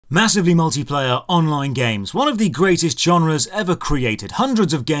Massively multiplayer online games, one of the greatest genres ever created.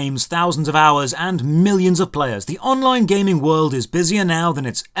 Hundreds of games, thousands of hours, and millions of players. The online gaming world is busier now than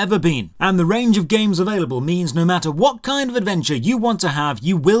it's ever been. And the range of games available means no matter what kind of adventure you want to have,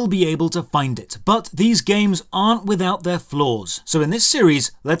 you will be able to find it. But these games aren't without their flaws. So in this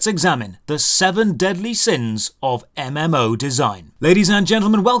series, let's examine the 7 deadly sins of MMO design. Ladies and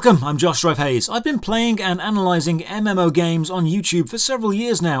gentlemen, welcome. I'm Josh Hayes. I've been playing and analysing MMO games on YouTube for several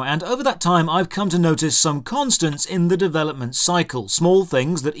years now, and over that time I've come to notice some constants in the development cycle, small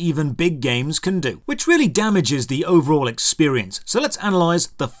things that even big games can do, which really damages the overall experience. So let's analyse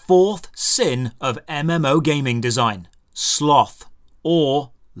the 4th sin of MMO gaming design: sloth,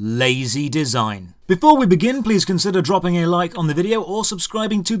 or lazy design. Before we begin, please consider dropping a like on the video or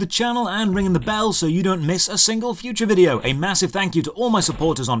subscribing to the channel and ringing the bell so you don't miss a single future video. A massive thank you to all my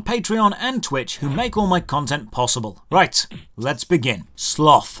supporters on Patreon and Twitch who make all my content possible. Right, let's begin.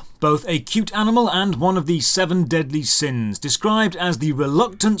 Sloth. Both a cute animal and one of the 7 deadly sins, described as the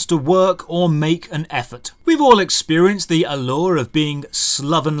reluctance to work or make an effort. We've all experienced the allure of being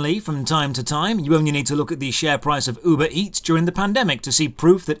slovenly from time to time. You only need to look at the share price of Uber Eats during the pandemic to see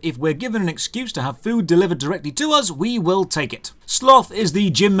proof that if we're given an excuse to have food delivered directly to us, we will take it. Sloth is the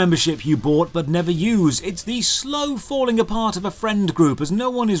gym membership you bought but never use. It's the slow falling apart of a friend group as no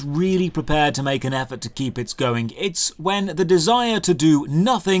one is really prepared to make an effort to keep it going. It's when the desire to do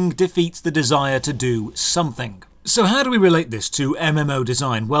nothing defeats the desire to do something. So how do we relate this to MMO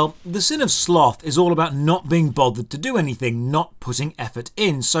design? Well, the sin of sloth is all about not being bothered to do anything, not putting effort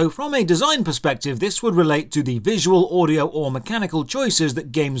in. So from a design perspective, this would relate to the visual, audio, or mechanical choices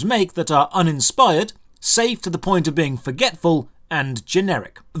that games make that are uninspired, safe to the point of being forgetful, and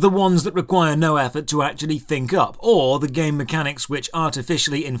generic. The ones that require no effort to actually think up, or the game mechanics which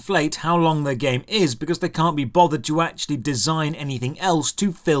artificially inflate how long their game is because they can't be bothered to actually design anything else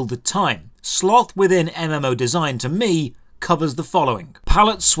to fill the time. Sloth within MMO design, to me, covers the following: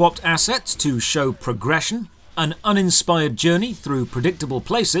 palette-swapped assets to show progression, an uninspired journey through predictable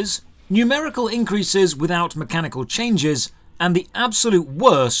places, numerical increases without mechanical changes, and the absolute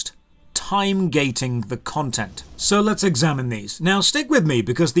worst, time gating the content. So let's examine these. Now stick with me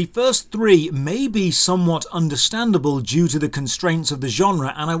because the first 3 may be somewhat understandable due to the constraints of the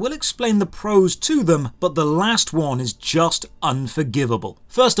genre, and I will explain the pros to them, but the last one is just unforgivable.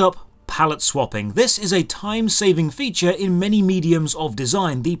 First up, palette swapping. This is a time-saving feature in many mediums of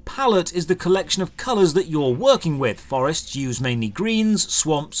design. The palette is the collection of colours that you're working with. Forests use mainly greens,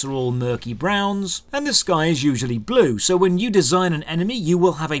 swamps are all murky browns, and the sky is usually blue. So when you design an enemy, you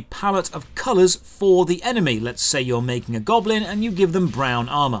will have a palette of colours for the enemy. Let's say you're making a goblin and you give them brown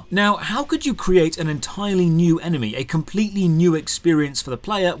armour. Now, how could you create an entirely new enemy, a completely new experience for the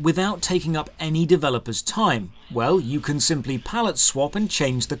player without taking up any developer's time? Well, you can simply palette swap and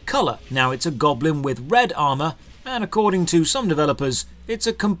change the colour. Now it's a goblin with red armour, and according to some developers, it's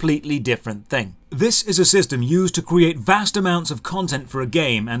a completely different thing. This is a system used to create vast amounts of content for a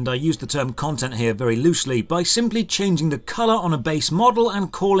game, and I use the term content here very loosely, by simply changing the colour on a base model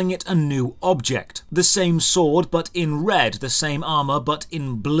and calling it a new object. The same sword but in red, the same armour but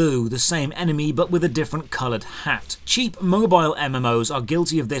in blue, the same enemy but with a different coloured hat. Cheap mobile MMOs are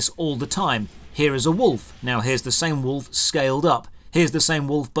guilty of this all the time. Here is a wolf. Now here's the same wolf scaled up. Here's the same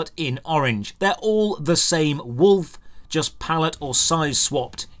wolf but in orange. They're all the same wolf, just palette or size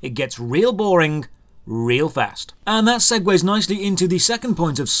swapped. It gets real boring real fast. And that segues nicely into the second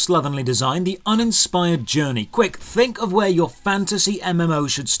point of slovenly design, the uninspired journey. Quick, think of where your fantasy MMO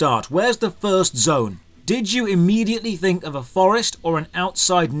should start. Where's the first zone? Did you immediately think of a forest or an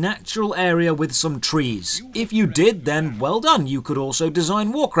outside natural area with some trees? If you did, then well done. You could also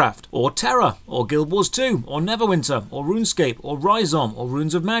design Warcraft, or Terra, or Guild Wars 2, or Neverwinter, or RuneScape, or Rhizome, or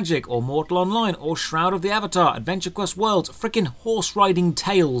Runes of Magic, or Mortal Online, or Shroud of the Avatar, Adventure Quest Worlds, frickin' horse riding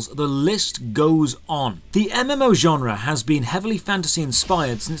tales, the list goes on. The MMO genre has been heavily fantasy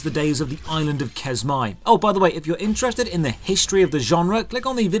inspired since the days of the island of Kesmai. Oh, by the way, if you're interested in the history of the genre, click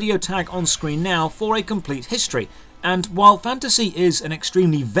on the video tag on screen now for a complete history. And while fantasy is an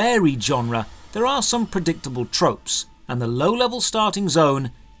extremely varied genre, there are some predictable tropes, and the low-level starting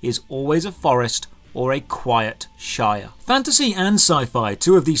zone is always a forest or a quiet shire. Fantasy and sci-fi,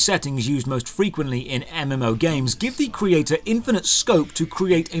 2 of these settings used most frequently in MMO games, give the creator infinite scope to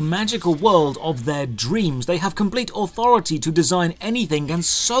create a magical world of their dreams. They have complete authority to design anything, and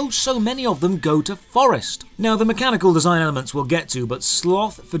so many of them go to forest. Now, the mechanical design elements we'll get to, but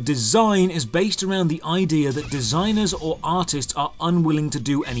Sloth for design is based around the idea that designers or artists are unwilling to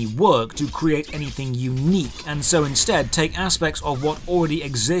do any work to create anything unique, and so instead take aspects of what already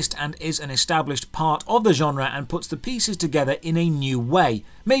exist and is an established part of the genre and puts the pieces together in a new way.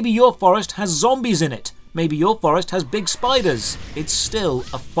 Maybe your forest has zombies in it. Maybe your forest has big spiders. It's still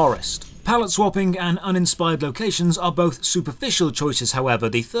a forest. Palette swapping and uninspired locations are both superficial choices, however.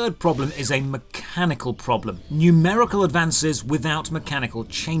 The third problem is a mechanical problem. Numerical advances without mechanical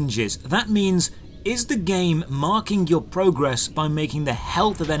changes. That means, is the game marking your progress by making the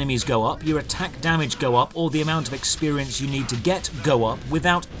health of enemies go up, your attack damage go up, or the amount of experience you need to get go up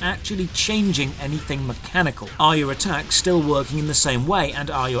without actually changing anything mechanical? Are your attacks still working in the same way, and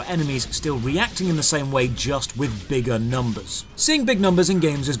are your enemies still reacting in the same way, just with bigger numbers? Seeing big numbers in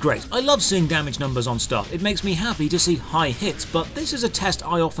games is great. I love seeing damage numbers on stuff. It makes me happy to see high hits, but this is a test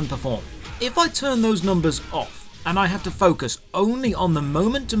I often perform. If I turn those numbers off, and I have to focus only on the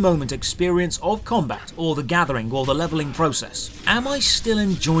moment-to-moment experience of combat, or the gathering, or the leveling process, am I still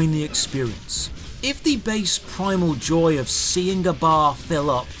enjoying the experience? If the base primal joy of seeing a bar fill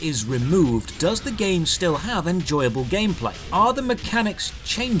up is removed, does the game still have enjoyable gameplay? Are the mechanics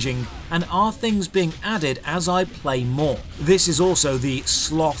changing, and are things being added as I play more? This is also the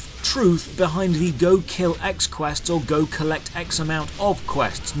Sloth truth behind the go kill X quests or go collect X amount of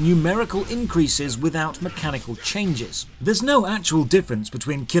quests, numerical increases without mechanical changes. There's no actual difference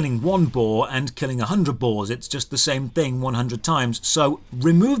between killing one boar and killing 100 boars, it's just the same thing 100 times, so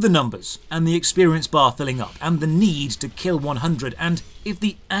remove the numbers and the experience bar filling up and the need to kill 100, and if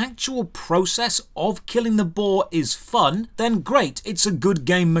the actual process of killing the boar is fun, then great, it's a good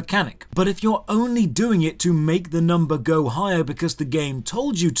game mechanic. But if you're only doing it to make the number go higher because the game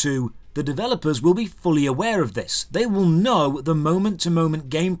told you to, the developers will be fully aware of this. They will know the moment-to-moment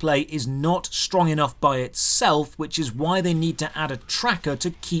gameplay is not strong enough by itself, which is why they need to add a tracker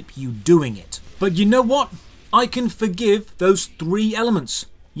to keep you doing it. But you know what? I can forgive those three elements.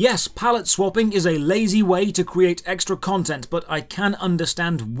 Yes, palette swapping is a lazy way to create extra content, but I can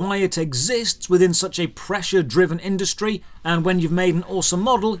understand why it exists within such a pressure-driven industry, and when you've made an awesome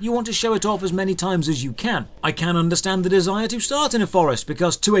model, you want to show it off as many times as you can. I can understand the desire to start in a forest,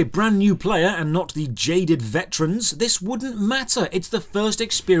 because to a brand new player, and not the jaded veterans, this wouldn't matter. It's the first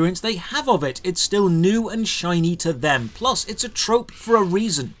experience they have of it. It's still new and shiny to them. Plus, it's a trope for a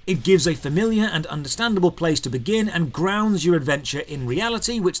reason. It gives a familiar and understandable place to begin, and grounds your adventure in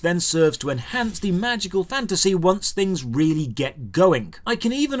reality, which then serves to enhance the magical fantasy once things really get going. I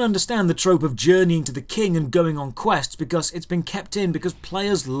can even understand the trope of journeying to the king and going on quests because it's been kept in because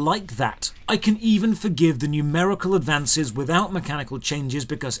players like that. I can even forgive the numerical advances without mechanical changes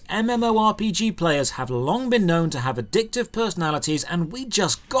because MMORPG players have long been known to have addictive personalities, and we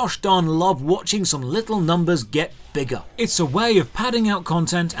just gosh darn love watching some little numbers get bigger. It's a way of padding out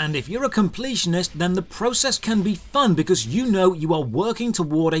content, and if you're a completionist, then the process can be fun because you know you are working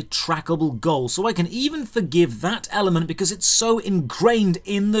toward a trackable goal, so I can even forgive that element because it's so ingrained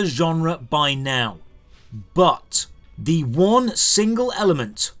in the genre by now. But the one single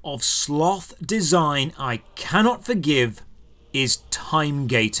element of Sloth design I cannot forgive is time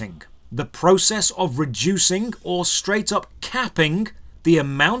gating. The process of reducing or straight up capping the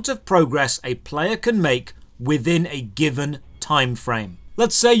amount of progress a player can make within a given time frame.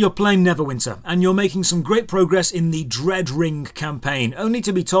 Let's say you're playing Neverwinter and you're making some great progress in the Dread Ring campaign, only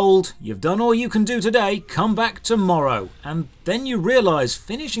to be told, you've done all you can do today, come back tomorrow. And then you realise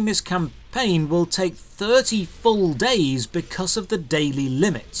finishing this campaign will take 30 full days because of the daily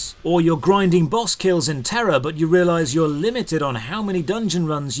limits. Or you're grinding boss kills in Terror, but you realise you're limited on how many dungeon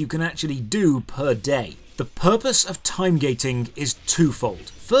runs you can actually do per day. The purpose of time gating is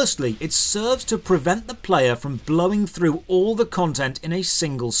twofold. Firstly, it serves to prevent the player from blowing through all the content in a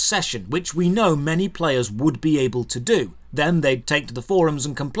single session, which we know many players would be able to do. Then they'd take to the forums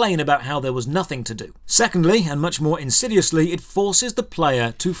and complain about how there was nothing to do. Secondly, and much more insidiously, it forces the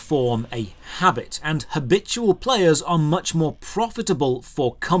player to form a habit, and habitual players are much more profitable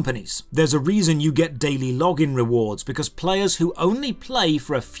for companies. There's a reason you get daily login rewards, because players who only play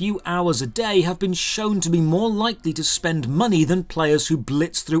for a few hours a day have been shown to be more likely to spend money than players who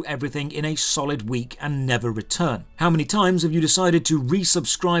blitz through everything in a solid week and never return. How many times have you decided to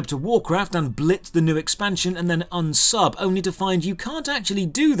resubscribe to Warcraft and blitz the new expansion and then unsub, only to find you can't actually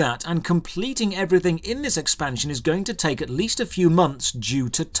do that, and completing everything in this expansion is going to take at least a few months due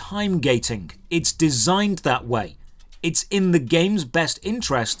to time gating. It's designed that way. It's in the game's best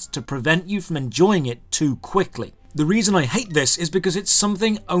interests to prevent you from enjoying it too quickly. The reason I hate this is because it's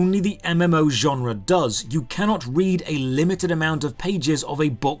something only the MMO genre does. You cannot read a limited amount of pages of a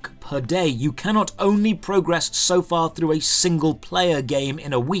book per day. You cannot only progress so far through a single player game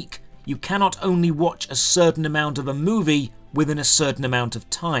in a week. You cannot only watch a certain amount of a movie within a certain amount of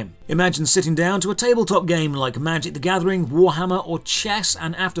time. Imagine sitting down to a tabletop game like Magic the Gathering, Warhammer or chess,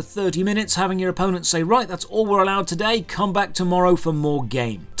 and after 30 minutes having your opponent say, right, that's all we're allowed today, come back tomorrow for more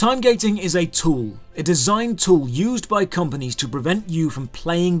game. Time gating is a tool, a design tool used by companies to prevent you from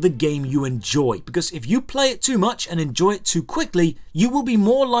playing the game you enjoy, because if you play it too much and enjoy it too quickly, you will be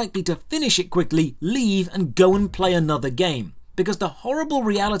more likely to finish it quickly, leave and go and play another game. Because the horrible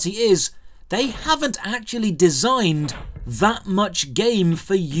reality is, they haven't actually designed that much game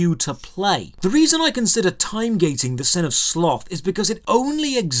for you to play. The reason I consider time gating the sin of sloth is because it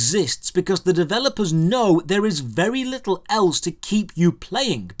only exists because the developers know there is very little else to keep you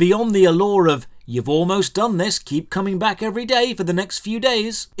playing beyond the allure of, you've almost done this, keep coming back every day for the next few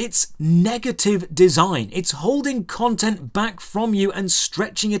days. It's negative design. It's holding content back from you and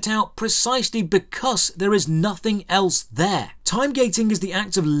stretching it out precisely because there is nothing else there. Time gating is the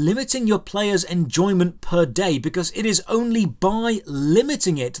act of limiting your player's enjoyment per day because it is only by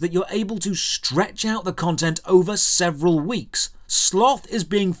limiting it that you're able to stretch out the content over several weeks. Sloth is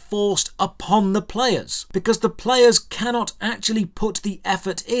being forced upon the players because the players cannot actually put the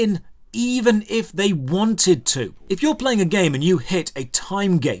effort in even if they wanted to. If you're playing a game and you hit a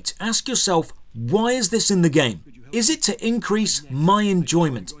time gate, ask yourself, why is this in the game? Is it to increase my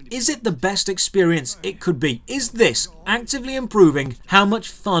enjoyment? Is it the best experience it could be? Is this actively improving how much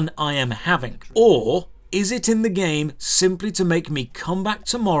fun I am having? Or is it in the game simply to make me come back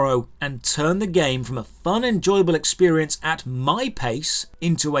tomorrow and turn the game from a fun, enjoyable experience at my pace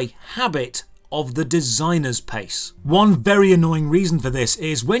into a habit of the designer's pace? One very annoying reason for this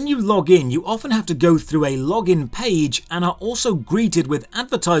is when you log in, you often have to go through a login page and are also greeted with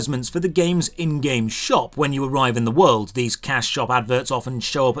advertisements for the game's in-game shop when you arrive in the world. These cash shop adverts often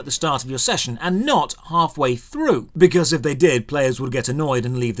show up at the start of your session and not halfway through, because if they did, players would get annoyed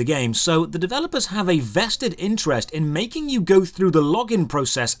and leave the game. So the developers have a vested interest in making you go through the login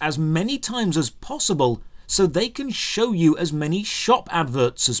process as many times as possible so they can show you as many shop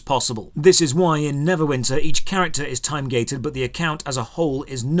adverts as possible. This is why in Neverwinter each character is time gated but the account as a whole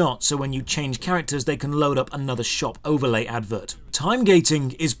is not, so when you change characters they can load up another shop overlay advert. Time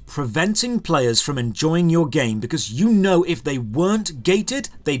gating is preventing players from enjoying your game because you know if they weren't gated,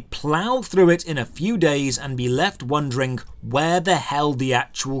 they'd plow through it in a few days and be left wondering where the hell the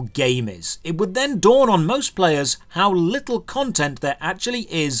actual game is. It would then dawn on most players how little content there actually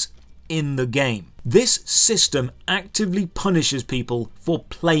is in the game. This system actively punishes people for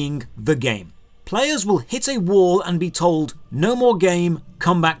playing the game. Players will hit a wall and be told, no more game,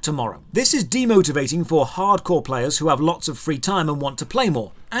 come back tomorrow. This is demotivating for hardcore players who have lots of free time and want to play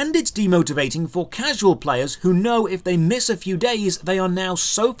more. And it's demotivating for casual players who know if they miss a few days, they are now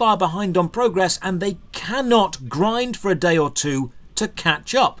so far behind on progress and they cannot grind for a day or two to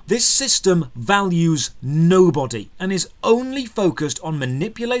catch up. This system values nobody and is only focused on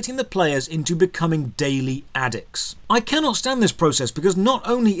manipulating the players into becoming daily addicts. I cannot stand this process because not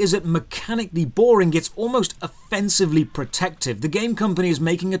only is it mechanically boring, it's almost offensively protective. The game company is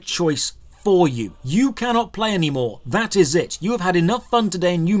making a choice for you. You cannot play anymore. That is it. You have had enough fun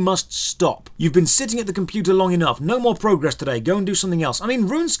today and you must stop. You've been sitting at the computer long enough. No more progress today. Go and do something else. I mean,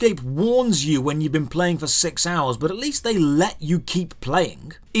 RuneScape warns you when you've been playing for 6 hours, but at least they let you keep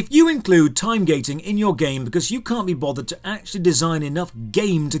playing. If you include time gating in your game because you can't be bothered to actually design enough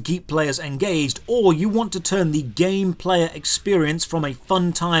game to keep players engaged, or you want to turn the game player experience from a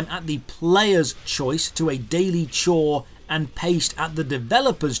fun time at the player's choice to a daily chore and paced at the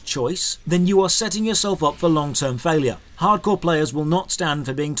developer's choice, then you are setting yourself up for long-term failure. Hardcore players will not stand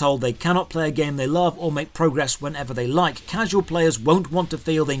for being told they cannot play a game they love or make progress whenever they like. Casual players won't want to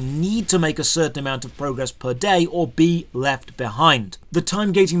feel they need to make a certain amount of progress per day or be left behind. The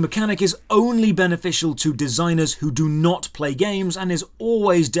time gating mechanic is only beneficial to designers who do not play games and is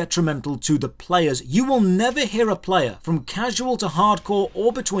always detrimental to the players. You will never hear a player, from casual to hardcore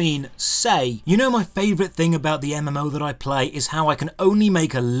or between, say, you know, my favourite thing about the MMO that I play is how I can only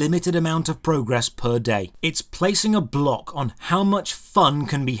make a limited amount of progress per day. It's placing a block on how much fun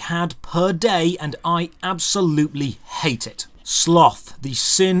can be had per day, and I absolutely hate it. Sloth, the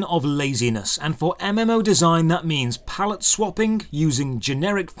sin of laziness, and for MMO design that means palette swapping, using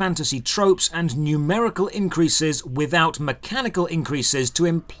generic fantasy tropes and numerical increases without mechanical increases to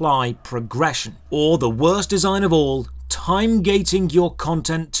imply progression. Or the worst design of all, time gating your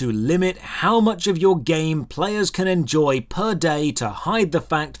content to limit how much of your game players can enjoy per day to hide the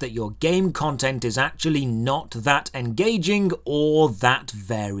fact that your game content is actually not that engaging or that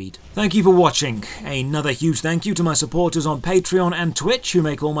varied. Thank you for watching. Another huge thank you to my supporters on Patreon and Twitch who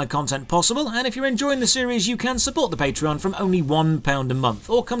make all my content possible, and if you're enjoying the series you can support the Patreon from only £1 a month,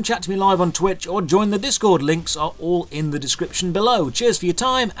 or come chat to me live on Twitch or join the Discord. Links are all in the description below. Cheers for your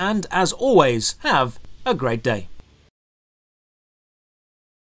time, and as always, have a great day.